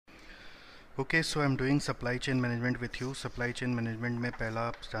Okay, so I am doing supply chain management with you. Supply chain management में पहला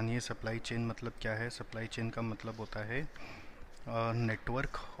आप जानिए supply chain मतलब क्या है। सप्लाई चेन का मतलब होता है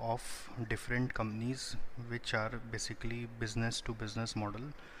network of different companies which are basically business to business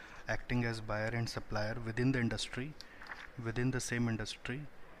model acting as buyer and supplier within the industry, within the same industry,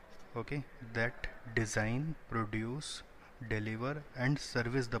 okay, that design, produce, deliver and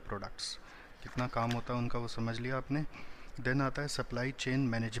service the products। कितना काम होता है उनका वो समझ लिया आपने। Then आता है supply chain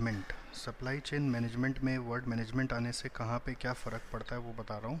management. Supply chain management में वर्ड मैनेजमेंट आने से कहाँ पे क्या फ़र्क पड़ता है वो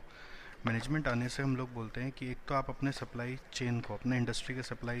बता रहा हूँ। मैनेजमेंट आने से हम लोग बोलते हैं कि एक तो आप अपने सप्लाई चेन को, अपने इंडस्ट्री के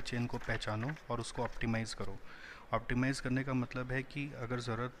सप्लाई चेन को पहचानो और उसको ऑप्टिमाइज़ करो। ऑप्टिमाइज़ करने का मतलब है कि अगर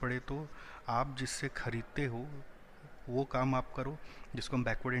ज़रूरत पड़े तो आप जिससे ख़रीदते हो वो काम आप करो, जिसको हम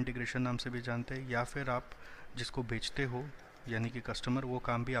बैकवर्ड इंटीग्रेशन नाम से भी जानते हैं, या फिर आप जिसको बेचते हो यानी कि कस्टमर, वो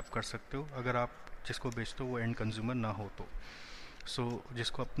काम भी आप कर सकते हो अगर आप जिसको बेचते हो वो एंड कंज्यूमर ना हो तो।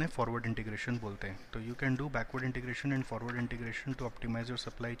 जिसको अपने फॉरवर्ड इंटीग्रेशन बोलते हैं। तो you can do backward integration and forward integration to optimise your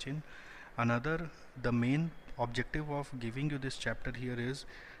supply chain. Another, the main objective of giving you this chapter here is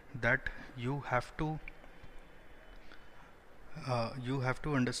that you have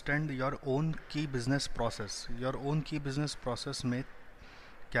to understand your own key business process। your own key business process में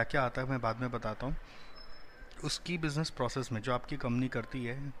क्या क्या आता है मैं बाद में बताता हूँ। उस की बिज़नेस प्रोसेस में जो आपकी कंपनी करती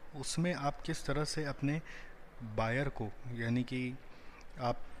है उसमें आप किस तरह से अपने बायर को, यानी कि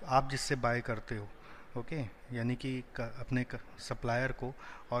आप जिससे बाय करते हो, ओके, यानी कि अपने सप्लायर को,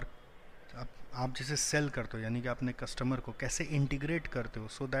 और आप जिसे सेल करते हो यानी कि अपने कस्टमर को कैसे इंटीग्रेट करते हो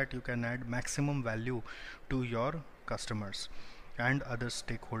so that you can add maximum value to your customers and other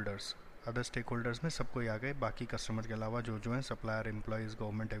stake holders. Other stake holders में सबको ही आ गए, बाकी कस्टमर के अलावा जो जो हैं, supplier, employees,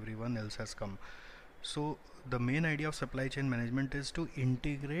 government, everyone else has come. So the main idea of supply chain management is to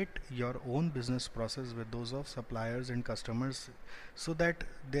integrate your own business process with those of suppliers and customers so that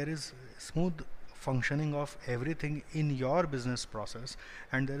there is smooth functioning of everything in your business process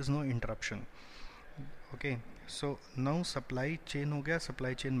and there is no interruption। Okay, so now supply chain हो गया,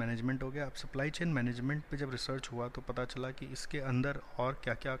 supply chain management हो गया। अब supply chain management पे जब research हुआ तो पता चला कि इसके अंदर और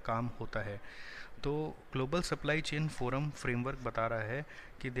क्या क्या काम होता है। तो global supply chain forum framework बता रहा है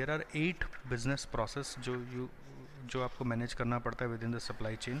कि देर आर 8 बिजनेस प्रोसेस जो आपको मैनेज करना पड़ता है with in the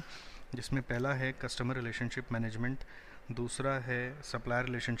supply chain, जिसमें पहला है कस्टमर रिलेशनशिप मैनेजमेंट, दूसरा है सप्लायर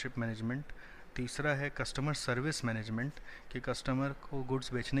रिलेशनशिप मैनेजमेंट, तीसरा है कस्टमर सर्विस मैनेजमेंट कि कस्टमर को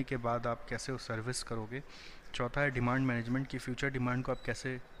गुड्स बेचने के बाद आप कैसे सर्विस करोगे, चौथा है डिमांड मैनेजमेंट कि फ्यूचर डिमांड को आप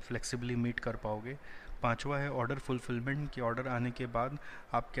कैसे फ्लेक्सिबली मीट कर पाओगे, पांचवा है ऑर्डर फुलफिलमेंट कि ऑर्डर आने के बाद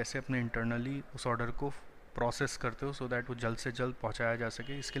आप कैसे अपने इंटरनली उस ऑर्डर को प्रोसेस करते हो सो दैट वो जल्द से जल्द पहुंचाया जा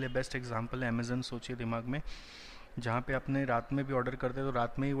सके। इसके लिए बेस्ट एग्जांपल है अमेज़न, सोचिए दिमाग में, जहाँ पे अपने रात में भी ऑर्डर करते तो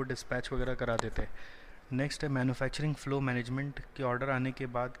रात में ही वो डिस्पैच वगैरह करा देते। नेक्स्ट है मैन्युफैक्चरिंग फ़्लो मैनेजमेंट कि ऑर्डर आने के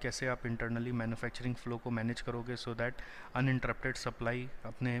बाद कैसे आप इंटरनली मैन्युफैक्चरिंग फ़्लो को मैनेज करोगे सो दैट अनइंटरप्टेड सप्लाई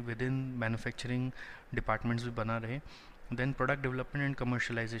अपने विद इन मैन्युफैक्चरिंग डिपार्टमेंट्स भी बना रहे। Then product development and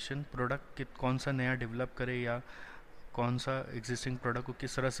commercialisation, product कौन सा नया डेवलप करे या कौन सा एग्जिस्टिंग प्रोडक्ट को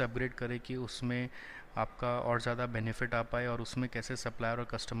किस तरह से अपग्रेड करे कि उसमें आपका और ज़्यादा बेनिफिट आ पाए, और उसमें कैसे सप्लायर और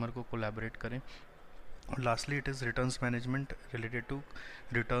कस्टमर को कोलैबोरेट करें। Lastly, it is returns management related to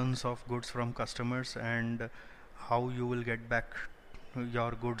returns of goods from customers and how you will get back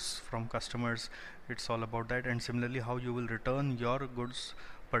your goods from customers. It's all about that. And similarly, how you will return your goods,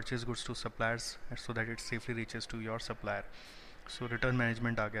 purchase goods to suppliers so that it safely reaches to your supplier. So return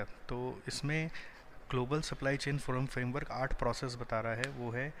management आ गया। तो इसमें global supply chain forum framework 8 process बता रहा है।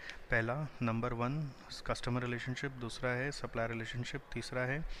 वो है पहला, number 1 customer relationship, दूसरा है सप्लायर रिलेशनशिप, तीसरा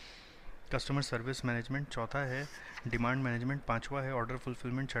है कस्टमर सर्विस मैनेजमेंट, चौथा है डिमांड मैनेजमेंट, पांचवा है ऑर्डर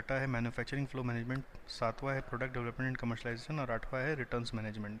फुलफिलमेंट, छठा है मैन्युफैक्चरिंग फ्लो मैनेजमेंट, सातवां है प्रोडक्ट डेवलपमेंट एंड कमर्शलाइजेशन, और आठवां है रिटर्न्स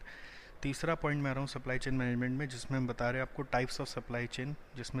मैनेजमेंट। तीसरा पॉइंट मैं आ रहा हूँ सप्लाई चेन मैनेजमेंट में, जिसमें हम बता रहे हैं आपको टाइप्स ऑफ सप्लाई चेन,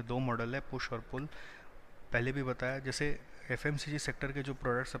 जिसमें 2 मॉडल है, पुश और पुल। पहले भी बताया, जैसे एफएमसीजी सेक्टर के जो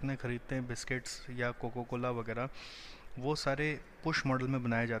प्रोडक्ट्स अपने ख़रीदते हैं, बिस्किट्स या कोको कोला वगैरह, वो सारे पुश मॉडल में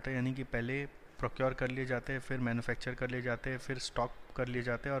बनाए जाते हैं, यानी कि पहले प्रोक्योर कर लिए जाते हैं, फिर मैन्युफैक्चर कर लिए जाते हैं, फिर स्टॉक कर लिए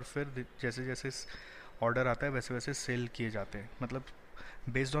जाते हैं, और फिर जैसे जैसे ऑर्डर आता है वैसे वैसे सेल किए जाते हैं। मतलब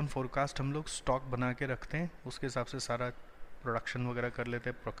बेस्ड ऑन फोरकास्ट हम लोग स्टॉक बना के रखते हैं, उसके हिसाब से सारा प्रोडक्शन वगैरह कर लेते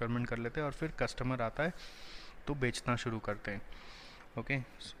हैं, प्रोक्योरमेंट कर लेते हैं, और फिर कस्टमर आता है तो बेचना शुरू करते हैं। ओके,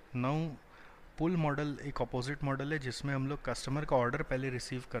 नाउ पुल मॉडल एक अपोजिट मॉडल है, जिसमें हम लोग कस्टमर का ऑर्डर पहले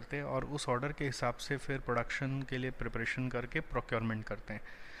रिसीव करते हैं और उस ऑर्डर के हिसाब से फिर प्रोडक्शन के लिए प्रिपरेशन करके प्रोक्योरमेंट करते हैं।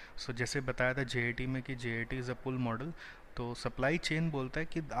 जैसे बताया था जेएटी में कि जेएटी इज़ अ पुल मॉडल, तो सप्लाई चेन बोलता है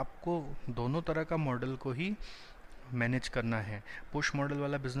कि आपको दोनों तरह का मॉडल को ही मैनेज करना है। पुश मॉडल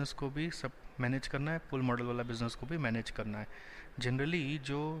वाला बिज़नेस को भी सब मैनेज करना है, पुल मॉडल वाला बिज़नेस को भी मैनेज करना है। जनरली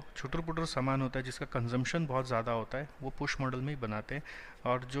जो छोटर पुटर सामान होता है जिसका कंजम्पशन बहुत ज़्यादा होता है वो पुश मॉडल में ही बनाते हैं।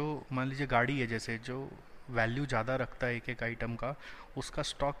 और जो मान लीजिए गाड़ी है, जैसे जो वैल्यू ज़्यादा रखता है एक एक आइटम का, उसका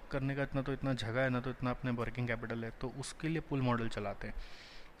स्टॉक करने का इतना जगह है ना, तो इतना अपने वर्किंग कैपिटल है, तो उसके लिए पुल मॉडल चलाते हैं।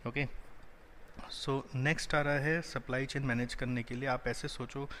 ओके। सो नेक्स्ट आ रहा है सप्लाई चेन मैनेज करने के लिए। आप ऐसे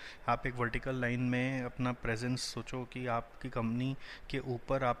सोचो, आप एक वर्टिकल लाइन में अपना प्रेजेंस सोचो कि आपकी कंपनी के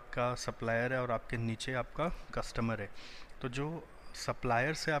ऊपर आपका सप्लायर है और आपके नीचे आपका कस्टमर है। तो जो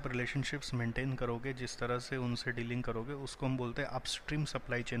सप्लायर से आप रिलेशनशिप्स मेंटेन करोगे, जिस तरह से उनसे डीलिंग करोगे, उसको हम बोलते हैं अपस्ट्रीम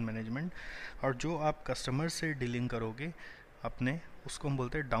सप्लाई चेन मैनेजमेंट। और जो आप कस्टमर से डीलिंग करोगे अपने, उसको हम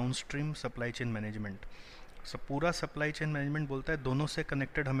बोलते हैं डाउनस्ट्रीम सप्लाई चेन मैनेजमेंट। पूरा सप्लाई चेन मैनेजमेंट बोलता है दोनों से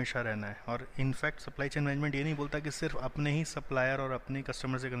कनेक्टेड हमेशा रहना है। और इनफैक्ट सप्लाई चेन मैनेजमेंट ये नहीं बोलता कि सिर्फ अपने ही सप्लायर और अपने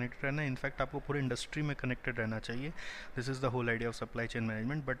कस्टमर से कनेक्टेड रहना है। इनफैक्ट आपको पूरे इंडस्ट्री में कनेक्टेड रहना चाहिए। This is the whole idea of supply chain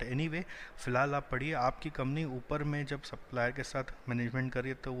management. But anyway, फिलहाल आप पढ़िए, आपकी कंपनी ऊपर में जब सप्लायर के साथ मैनेजमेंट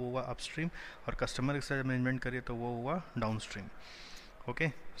करिए तो वो हुआ अपस्ट्रीम, और कस्टमर के साथ मैनेजमेंट करिए तो वो हुआ डाउनस्ट्रीम।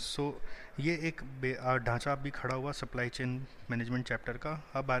 ओके। सो ये एक ढांचा भी खड़ा हुआ सप्लाई चेन मैनेजमेंट चैप्टर का।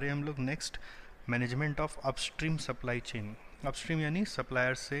 अब आ रहे हैं हम लोग next, management of upstream supply chain. Upstream यानी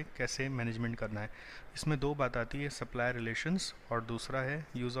सप्लायर से कैसे मैनेजमेंट करना है। इसमें दो बात आती है, सप्लायर रिलेशंस और दूसरा है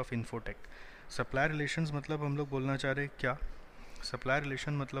use of infotech. Supplier relations मतलब हम लोग बोलना चाह रहे हैं क्या, सप्लायर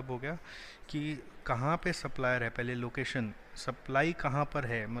रिलेशन मतलब हो गया कि कहाँ पे सप्लायर है, पहले लोकेशन, सप्लाई कहाँ पर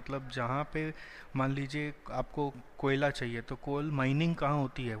है, मतलब जहाँ पे मान लीजिए आपको कोयला चाहिए तो कोल माइनिंग कहाँ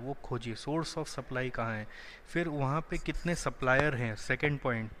होती है वो खोजिए, सोर्स ऑफ सप्लाई कहाँ है। फिर वहाँ पे कितने सप्लायर हैं, सेकंड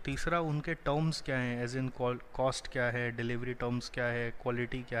पॉइंट। तीसरा, उनके टर्म्स क्या हैं, एज इन कॉस्ट क्या है, डिलीवरी टर्म्स क्या है,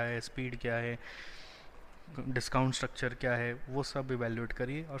 क्वालिटी क्या है, स्पीड क्या है, डिस्काउंट स्ट्रक्चर क्या है, वो सब इवेल्युएट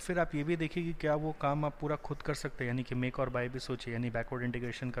करिए। और फिर आप ये भी देखिए कि क्या वो काम आप पूरा खुद कर सकते हैं, यानी कि मेक और बाय भी सोचिए, यानी बैकवर्ड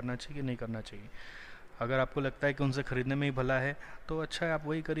इंटीग्रेशन करना चाहिए कि नहीं करना चाहिए। अगर आपको लगता है कि उनसे ख़रीदने में ही भला है तो अच्छा है, आप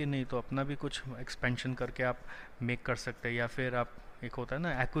वही करिए, नहीं तो अपना भी कुछ एक्सपेंशन करके आप मेक कर सकते हैं। या फिर आप, एक होता है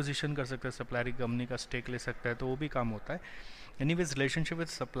ना एक्विजिशन कर सकते हैं, सप्लायर की कंपनी का स्टेक ले सकते हैं, तो वो भी काम होता है। एनीवेज, रिलेशनशिप विद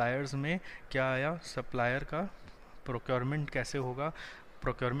सप्लायर्स में क्या आया, सप्लायर का प्रोक्योरमेंट कैसे होगा।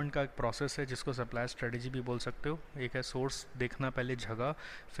 प्रोक्योरमेंट का एक प्रोसेस है जिसको सप्लायर स्ट्रेटजी भी बोल सकते हो। एक है सोर्स देखना, पहले जगह,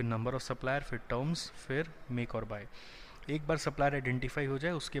 फिर नंबर ऑफ सप्लायर, फिर टर्म्स, फिर मेक और बाय। एक बार सप्लायर आइडेंटिफाई हो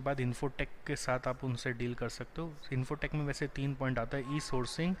जाए उसके बाद इन्फोटेक के साथ आप उनसे डील कर सकते हो। इन्फोटेक में वैसे 3 पॉइंट आता है, ई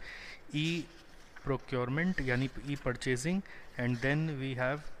सोर्सिंग, ई प्रोक्योरमेंट यानी e purchasing, and then we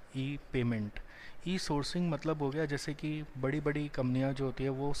have e payment. E sourcing मतलब हो गया जैसे कि बड़ी बड़ी कंपनियां जो होती है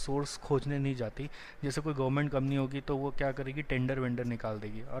वो सोर्स खोजने नहीं जाती। जैसे कोई गवर्नमेंट कंपनी होगी तो वो क्या करेगी, टेंडर वेंडर निकाल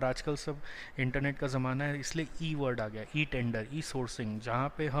देगी। और आजकल सब इंटरनेट का ज़माना है, इसलिए ई वर्ड आ गया, ई टेंडर, ई सोर्सिंग,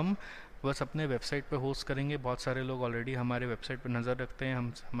 जहाँ पे हम बस अपने वेबसाइट पे होस्ट करेंगे। बहुत सारे लोग ऑलरेडी हमारे वेबसाइट पे नज़र रखते हैं,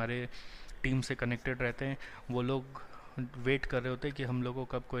 हम हमारे टीम से कनेक्टेड रहते हैं, वो लोग वेट कर रहे होते हैं कि हम लोगों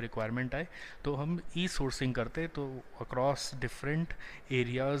को कब कोई रिक्वायरमेंट आए, तो हम ई सोर्सिंग करते हैं। तो अक्रॉस डिफरेंट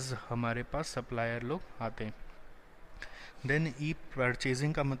एरियाज़ हमारे पास सप्लायर लोग आते हैं। देन ई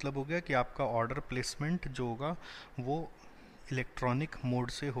परचेजिंग का मतलब हो गया कि आपका ऑर्डर प्लेसमेंट जो होगा वो इलेक्ट्रॉनिक मोड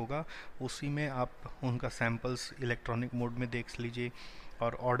से होगा, उसी में आप उनका सैम्पल्स इलेक्ट्रॉनिक मोड में देख लीजिए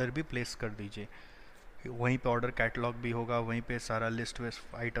और ऑर्डर भी प्लेस कर दीजिए। वहीं पे ऑर्डर कैटलॉग भी होगा, वहीं पे सारा लिस्ट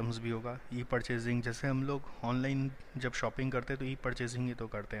वेस्ट आइटम्स भी होगा। ई परचेजिंग, जैसे हम लोग ऑनलाइन जब शॉपिंग करते हैं तो ई परचेजिंग ही तो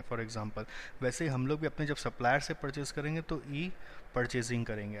करते हैं फॉर एग्जांपल, वैसे हम लोग भी अपने जब सप्लायर से परचेज़ करेंगे तो ई परचेजिंग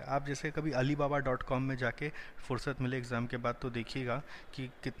करेंगे। आप जैसे कभी alibaba.com में जाके फुर्सत मिले एग्ज़ाम के बाद तो देखिएगा कि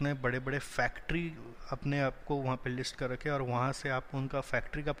कितने बड़े बड़े फैक्ट्री अपने आप को वहाँ पे लिस्ट कर रखे, और वहाँ से आप उनका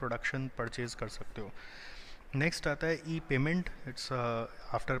फैक्ट्री का प्रोडक्शन परचेज़ कर सकते हो। नेक्स्ट आता है e payment. It's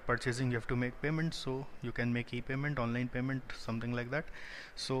after purchasing you have to make payment, so you can make e payment, online payment, something like that.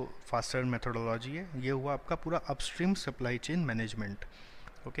 So faster methodology है। ये हुआ आपका पूरा upstream supply chain management.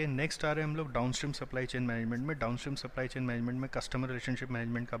 Okay, next आ रहे हैं हम लोग डाउनस्ट्रीम सप्लाई चेन मैनेजमेंट में। डाउनस्ट्रीम सप्लाई चेन मैनेजमेंट में कस्टमर रिलेशनशिप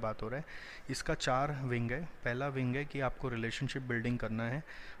मैनेजमेंट का बात हो रहा है। इसका 4 विंग है। पहला विंग है कि आपको रिलेशनशिप बिल्डिंग करना है,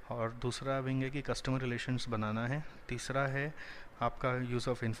 और दूसरा विंग है कि कस्टमर रिलेशंस बनाना है, तीसरा है आपका यूज़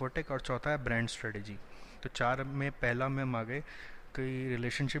ऑफ इन्फोटेक, और चौथा है ब्रांड स्ट्रेटेजी। तो 4 में पहला में हम आ गए कि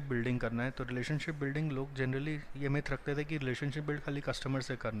रिलेशनशिप बिल्डिंग करना है। तो रिलेशनशिप बिल्डिंग लोग जनरली ये मिथ रखते थे कि रिलेशनशिप बिल्ड खाली कस्टमर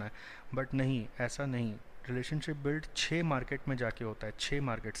से करना है, बट नहीं, ऐसा नहीं। रिलेशनशिप बिल्ड 6 मार्केट में जाके होता है, 6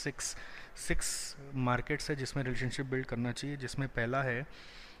 मार्केट, 6 मार्केट्स है जिसमें रिलेशनशिप बिल्ड करना चाहिए। जिसमें पहला है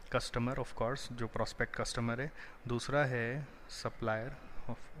कस्टमर, ऑफ कोर्स, जो प्रॉस्पेक्ट कस्टमर है। दूसरा है सप्लायर,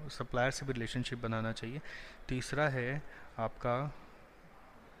 सप्लायर से भी रिलेशनशिप बनाना चाहिए। तीसरा है आपका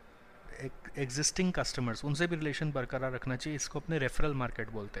एक एग्जिस्टिंग कस्टमर्स उनसे भी रिलेशन बरकरार रखना चाहिए, इसको अपने रेफरल मार्केट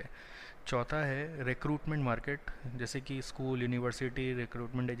बोलते हैं। चौथा है रिक्रूटमेंट मार्केट, जैसे कि स्कूल, यूनिवर्सिटी,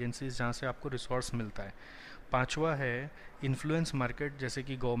 रिक्रूटमेंट एजेंसीज जहाँ से आपको रिसोर्स मिलता है। पांचवा है इन्फ्लुएंस मार्केट, जैसे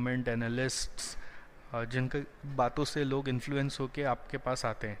कि गवर्नमेंट एनालिस्ट्स, जिनके बातों से लोग इन्फ्लुएंस होकर आपके पास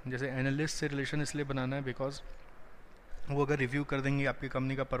आते हैं। जैसे एनालिस्ट से रिलेशन इसलिए बनाना है बिकॉज वो अगर रिव्यू कर देंगे आपकी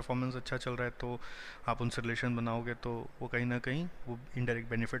कंपनी का परफॉर्मेंस अच्छा चल रहा है तो आप उनसे रिलेशन बनाओगे, तो वो कहीं ना कहीं वो इनडायरेक्ट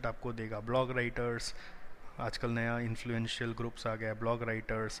बेनिफिट आपको देगा। ब्लॉग राइटर्स, आजकल नया इन्फ्लुएंशियल ग्रुप्स आ गया, blog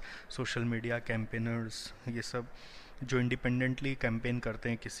writers, social media campaigners, ये सब जो इंडिपेंडेंटली कैंपेन करते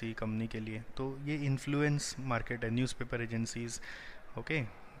हैं किसी कंपनी के लिए, तो ये इन्फ्लुएंस मार्केट है। Newspaper agencies, okay,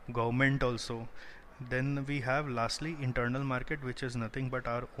 government also. Then we have lastly internal market, which is nothing but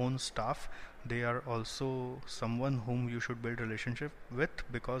our own staff. They are also someone whom you should build relationship with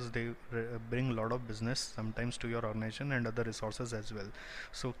because they bring a lot of business sometimes to your organization and other resources as well.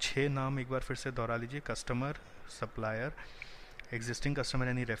 So 6 नाम एक बार फिर से दोहरा लीजिए: customer, supplier, existing customer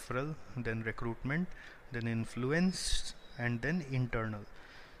any referral, then recruitment, then influence and then internal.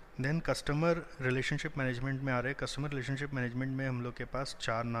 Then customer relationship management में आ रहे हैं। कस्टमर रिलेशनशिप मैनेजमेंट में हम लोग के पास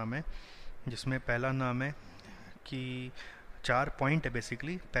 4 नाम है, जिसमें पहला नाम है कि 4 पॉइंट है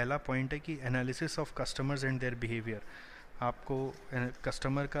बेसिकली। पहला पॉइंट है कि analysis of customers and their behaviour. आपको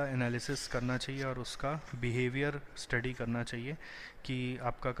कस्टमर का एनालिसिस करना चाहिए और उसका बिहेवियर स्टडी करना चाहिए कि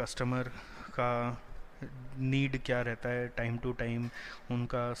आपका कस्टमर का नीड क्या रहता है टाइम टू टाइम,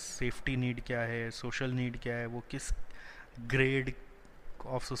 उनका सेफ्टी नीड क्या है, सोशल नीड क्या है, वो किस ग्रेड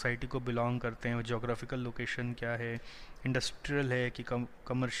ऑफ सोसाइटी को बिलोंग करते हैं, जोग्राफिकल लोकेशन क्या है, इंडस्ट्रियल है कि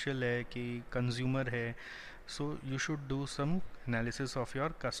कमर्शियल है कि कंज्यूमर है। सो you should do some analysis of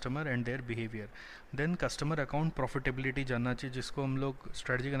your customer and their behaviour. Then customer account profitability जानना चाहिए, जिसको हम लोग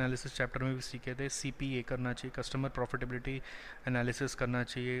स्ट्रेटजिक एनालिसिस चैप्टर में भी सीखे थे। CPA करना चाहिए, कस्टमर प्रॉफिटेबिलिटी एनालिसिस करना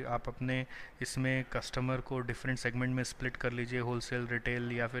चाहिए। आप अपने इसमें कस्टमर को डिफरेंट सेगमेंट में स्प्लिट कर लीजिए, होलसेल,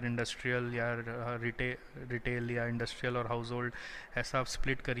 रिटेल या फिर इंडस्ट्रियल या रिटेल या इंडस्ट्रियल और हाउस होल्ड, ऐसा आप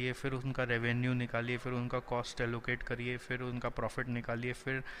स्प्लिट करिए। फिर उनका रेवेन्यू निकालिए, फिर उनका कॉस्ट एलोकेट करिए, फिर उनका प्रॉफिट निकालिए,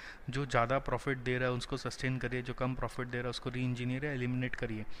 फिर जो ज़्यादा प्रॉफिट दे रहा है उसको सस्टेन करिए, जो कम प्रॉफिट दे रहा है उसको री इंजीनियर या एलिमिनेट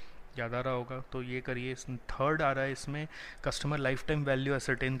करिए। याद आ रहा होगा, तो ये करिए। थर्ड आ रहा है इसमें customer life time value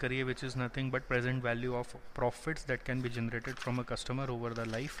ascertain करिए, which is nothing but present value of profits that can be generated from a customer over the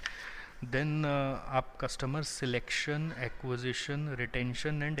life. Then आप customer selection, acquisition,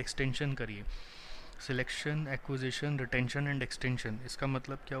 retention and extension करिए। Selection, acquisition, retention and extension, इसका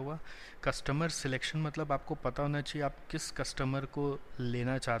मतलब क्या हुआ? Customer selection मतलब आपको पता होना चाहिए आप किस कस्टमर को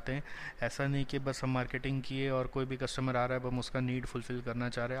लेना चाहते हैं। ऐसा नहीं कि बस हम मार्केटिंग किए और कोई भी कस्टमर आ रहा है हम उसका नीड फुलफिल करना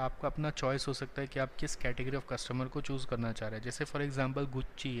चाह रहे हैं। आपका अपना चॉइस हो सकता है कि आप किस कैटेगरी ऑफ कस्टमर को चूज़ करना चाह रहे हैं। जैसे फॉर एग्जांपल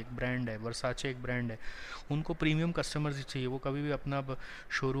गुच्ची एक ब्रांड है, वर्साचे एक ब्रांड है, उनको प्रीमियम कस्टमर्स ही चाहिए, वो कभी भी अपना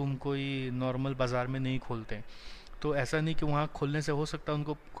शोरूम कोई नॉर्मल बाज़ार में नहीं खोलते हैं। तो ऐसा नहीं कि वहाँ खोलने से हो सकता है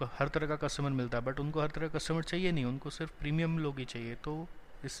उनको हर तरह का कस्टमर मिलता है, बट उनको हर तरह का कस्टमर चाहिए नहीं, उनको सिर्फ प्रीमियम लोग ही चाहिए। तो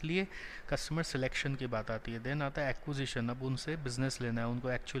इसलिए कस्टमर सिलेक्शन की बात आती है। देन आता है एक्विजिशन, अब उनसे बिजनेस लेना है,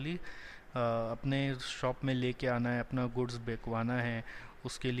 उनको एक्चुअली अपने शॉप में लेके आना है, अपना गुड्स बेचवाना है,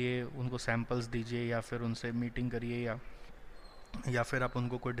 उसके लिए उनको सैम्पल्स दीजिए या फिर उनसे मीटिंग करिए या फिर आप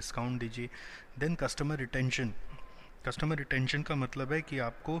उनको कोई डिस्काउंट दीजिए। Then customer retention, customer retention का मतलब है कि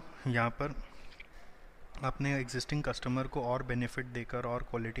आपको यहाँ पर अपने एग्जिस्टिंग कस्टमर को और बेनिफिट देकर और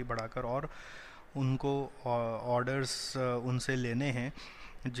क्वालिटी बढ़ाकर और उनको ऑर्डर्स उनसे लेने हैं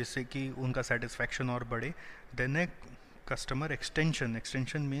जिससे कि उनका सेटिस्फैक्शन और बढ़े। देन है कस्टमर एक्सटेंशन,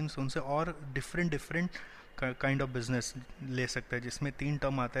 एक्सटेंशन मीन्स उनसे और डिफरेंट काइंड ऑफ बिजनेस ले सकते हैं, जिसमें 3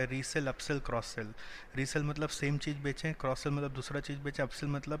 टर्म आता है: resale, upsell, cross sell. Resale मतलब सेम चीज़ बेचें, क्रॉस सेल मतलब दूसरा चीज़ बेचें, अपसेल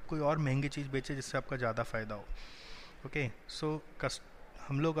मतलब कोई और महंगी चीज़ बेचें जिससे आपका ज़्यादा फ़ायदा हो। ओके, सो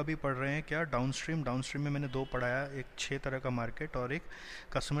हम लोग अभी पढ़ रहे हैं क्या? डाउनस्ट्रीम। डाउनस्ट्रीम में मैंने 2 पढ़ाया, एक 6 तरह का मार्केट और एक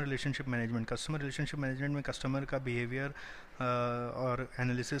customer relationship management. Customer relationship management में कस्टमर का बिहेवियर और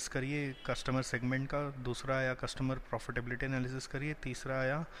एनालिसिस करिए कस्टमर सेगमेंट का। दूसरा आया कस्टमर प्रॉफिटेबिलिटी एनालिसिस करिए। तीसरा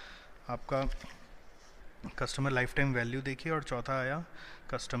आया आपका कस्टमर लाइफ टाइम वैल्यू देखिए। और चौथा आया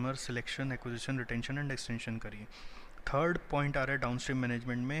customer selection, acquisition, retention and extension करिए। थर्ड पॉइंट आ रहा है डाउनस्ट्रीम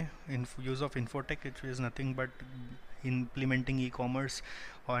मैनेजमेंट में use of infotech, which is nothing but implementing e-commerce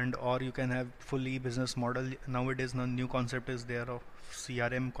and or you can have full e-business model. Nowadays new concept is there of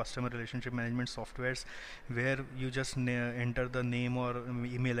CRM, customer relationship management softwares, where you just enter the name or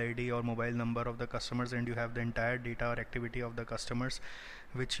email ID or mobile number of the customers and you have the entire data or activity of the customers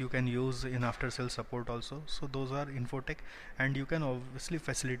which you can use in after sales support also. So those are infotech, and you can obviously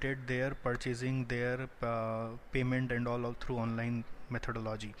facilitate their purchasing, their payment and all through online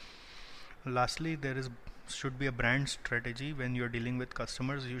methodology. Lastly there is should be a brand strategy. When you're dealing with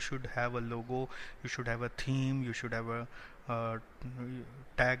customers, you should have a logo, you should have a theme, you should have a uh,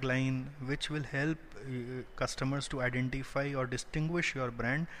 tagline which will help customers to identify or distinguish your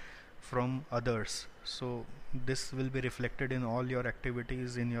brand from others. So this will be reflected in all your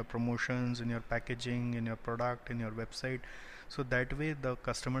activities, in your promotions, in your packaging, in your product, in your website. So that way the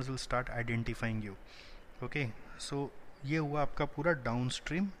customers will start identifying you. Okay, so ये हुआ आपका पूरा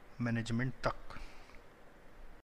downstream management तक.